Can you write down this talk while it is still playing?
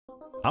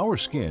Our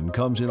skin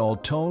comes in all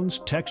tones,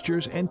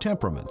 textures, and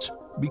temperaments.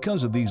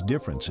 Because of these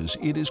differences,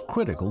 it is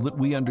critical that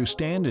we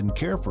understand and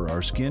care for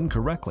our skin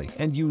correctly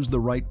and use the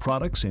right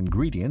products,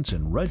 ingredients,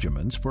 and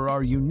regimens for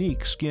our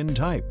unique skin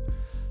type.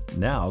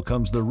 Now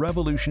comes the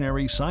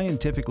revolutionary,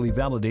 scientifically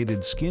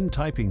validated skin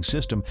typing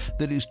system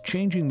that is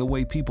changing the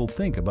way people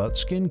think about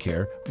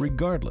skincare,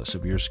 regardless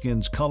of your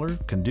skin's color,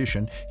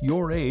 condition,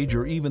 your age,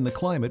 or even the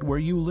climate where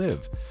you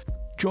live.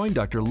 Join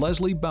Dr.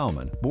 Leslie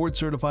Baumann,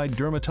 board-certified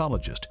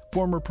dermatologist,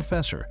 former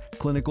professor,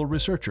 clinical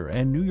researcher,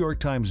 and New York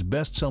Times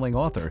best-selling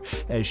author,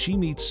 as she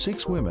meets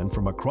 6 women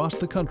from across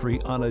the country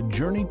on a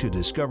journey to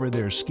discover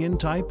their skin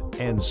type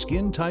and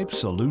skin type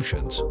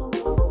solutions.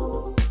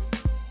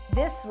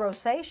 This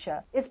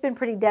rosacea, it's been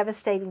pretty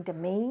devastating to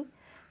me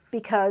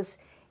because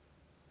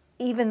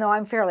even though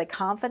I'm fairly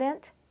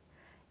confident,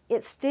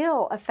 it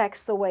still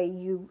affects the way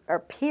you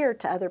appear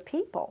to other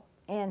people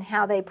and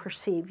how they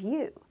perceive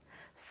you.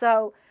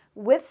 So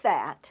with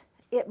that,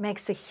 it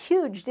makes a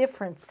huge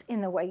difference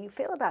in the way you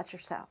feel about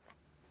yourself.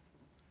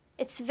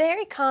 It's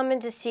very common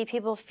to see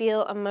people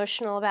feel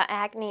emotional about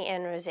acne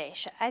and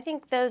rosacea. I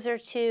think those are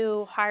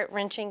 2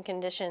 heart-wrenching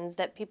conditions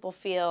that people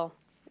feel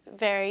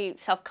very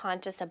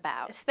self-conscious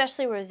about,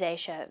 especially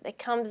rosacea. It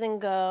comes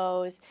and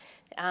goes.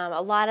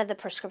 A lot of the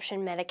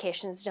prescription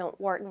medications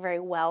don't work very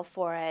well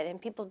for it, and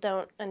people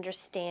don't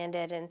understand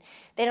it, and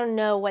they don't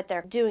know what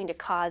they're doing to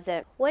cause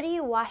it. What do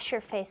you wash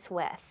your face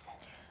with?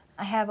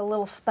 I have a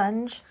little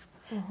sponge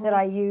that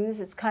I use.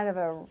 It's kind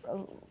of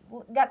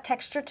got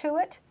texture to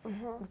it.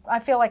 I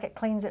feel like it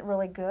cleans it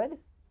really good.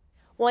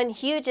 One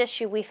huge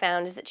issue we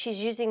found is that she's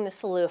using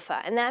this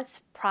loofah, and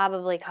that's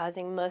probably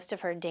causing most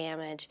of her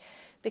damage,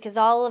 because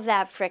all of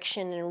that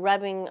friction and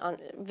rubbing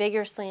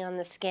vigorously on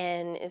the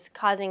skin is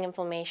causing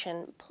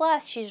inflammation.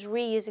 Plus, she's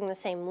reusing the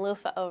same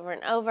loofah over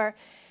and over.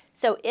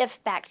 So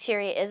if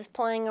bacteria is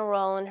playing a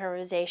role in her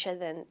rosacea,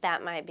 then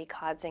that might be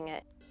causing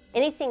it.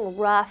 Anything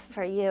rough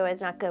for you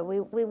is not good.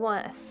 We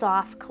want a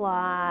soft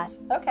cloth.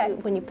 Okay.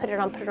 When you put it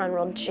on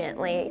real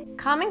gently.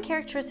 Common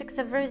characteristics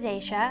of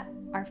rosacea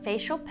are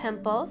facial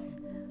pimples,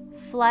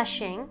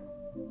 flushing,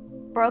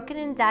 broken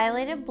and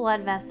dilated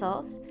blood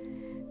vessels,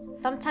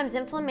 sometimes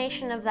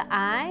inflammation of the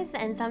eyes,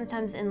 and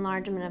sometimes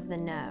enlargement of the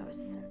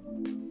nose.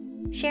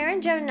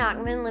 Sharon Jo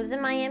Nachman lives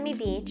in Miami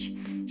Beach.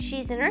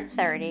 She's in her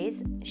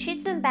 30s.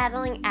 She's been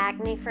battling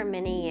acne for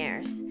many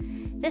years.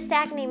 This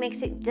acne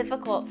makes it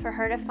difficult for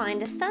her to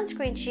find a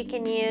sunscreen she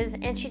can use,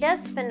 and she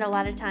does spend a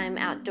lot of time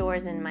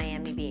outdoors in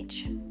Miami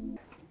Beach.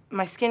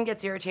 My skin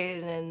gets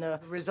irritated, and the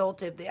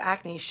result of the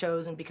acne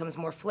shows and becomes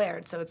more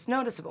flared, so it's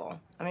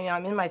noticeable. I mean,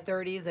 I'm in my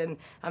 30s and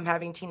I'm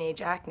having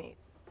teenage acne.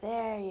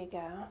 There you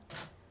go.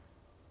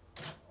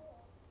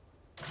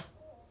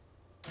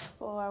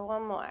 4,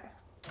 one more.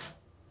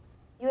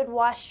 You had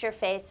washed your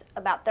face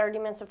about 30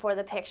 minutes before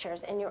the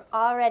pictures, and you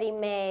already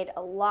made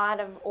a lot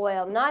of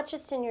oil, not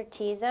just in your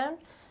T-zone,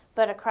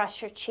 but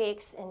across your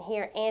cheeks and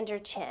here and your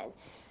chin.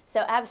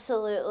 So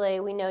absolutely,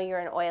 we know you're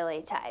an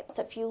oily type.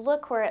 So if you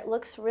look where it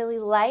looks really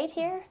light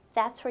here,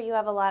 that's where you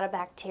have a lot of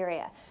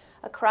bacteria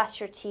across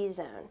your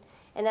T-zone.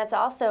 And that's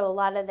also a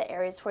lot of the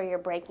areas where you're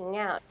breaking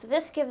out. So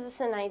this gives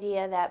us an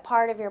idea that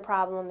part of your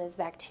problem is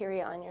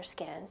bacteria on your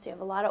skin. So you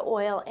have a lot of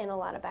oil and a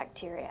lot of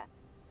bacteria.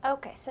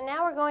 Okay, so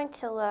now we're going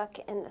to look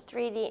in the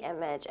 3D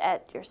image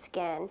at your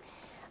skin.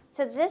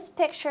 So this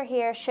picture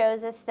here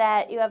shows us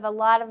that you have a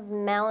lot of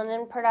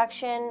melanin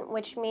production,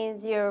 which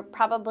means you're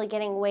probably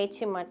getting way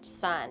too much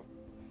sun.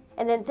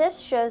 And then this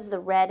shows the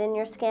red in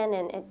your skin,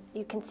 and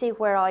you can see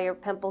where all your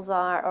pimples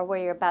are, or where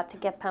you're about to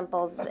get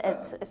pimples.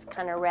 It's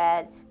kind of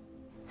red.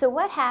 So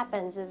what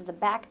happens is the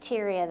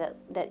bacteria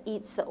that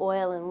eats the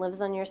oil and lives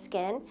on your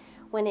skin,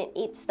 when it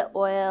eats the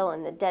oil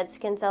and the dead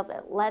skin cells,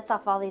 it lets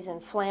off all these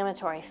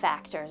inflammatory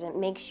factors. It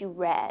makes you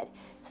red.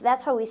 So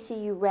that's why we see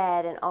you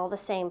red in all the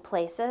same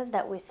places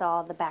that we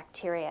saw the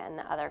bacteria in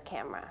the other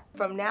camera.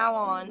 From now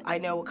on, I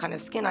know what kind of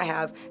skin I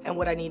have and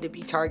what I need to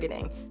be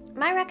targeting.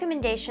 My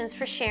recommendations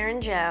for Sharon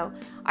Jo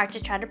are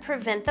to try to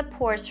prevent the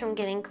pores from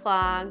getting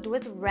clogged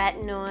with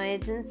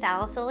retinoids and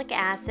salicylic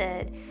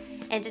acid,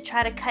 and to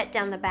try to cut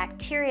down the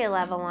bacteria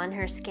level on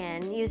her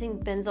skin using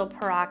benzoyl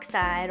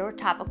peroxide or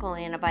topical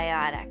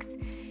antibiotics.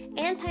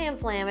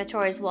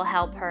 Anti-inflammatories will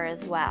help her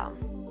as well.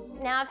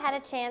 Now I've had a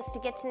chance to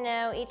get to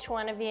know each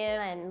one of you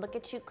and look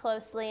at you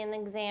closely in the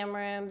exam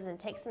rooms and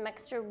take some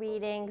extra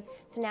readings.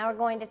 So now we're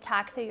going to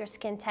talk through your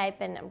skin type,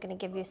 and I'm going to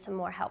give you some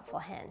more helpful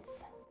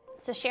hints.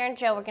 So Sharon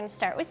Jo, we're going to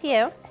start with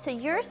you. So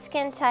your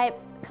skin type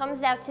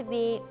comes out to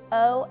be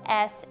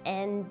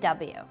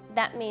OSNW.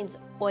 That means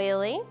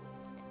oily,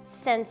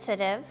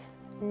 sensitive,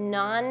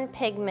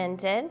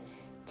 non-pigmented,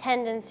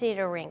 tendency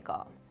to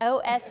wrinkle.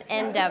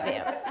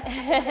 OSNW.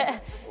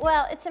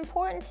 Well, it's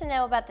important to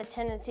know about the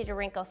tendency to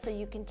wrinkle so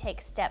you can take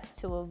steps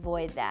to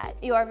avoid that.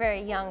 You are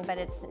very young, but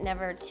it's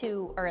never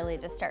too early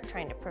to start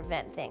trying to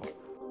prevent things.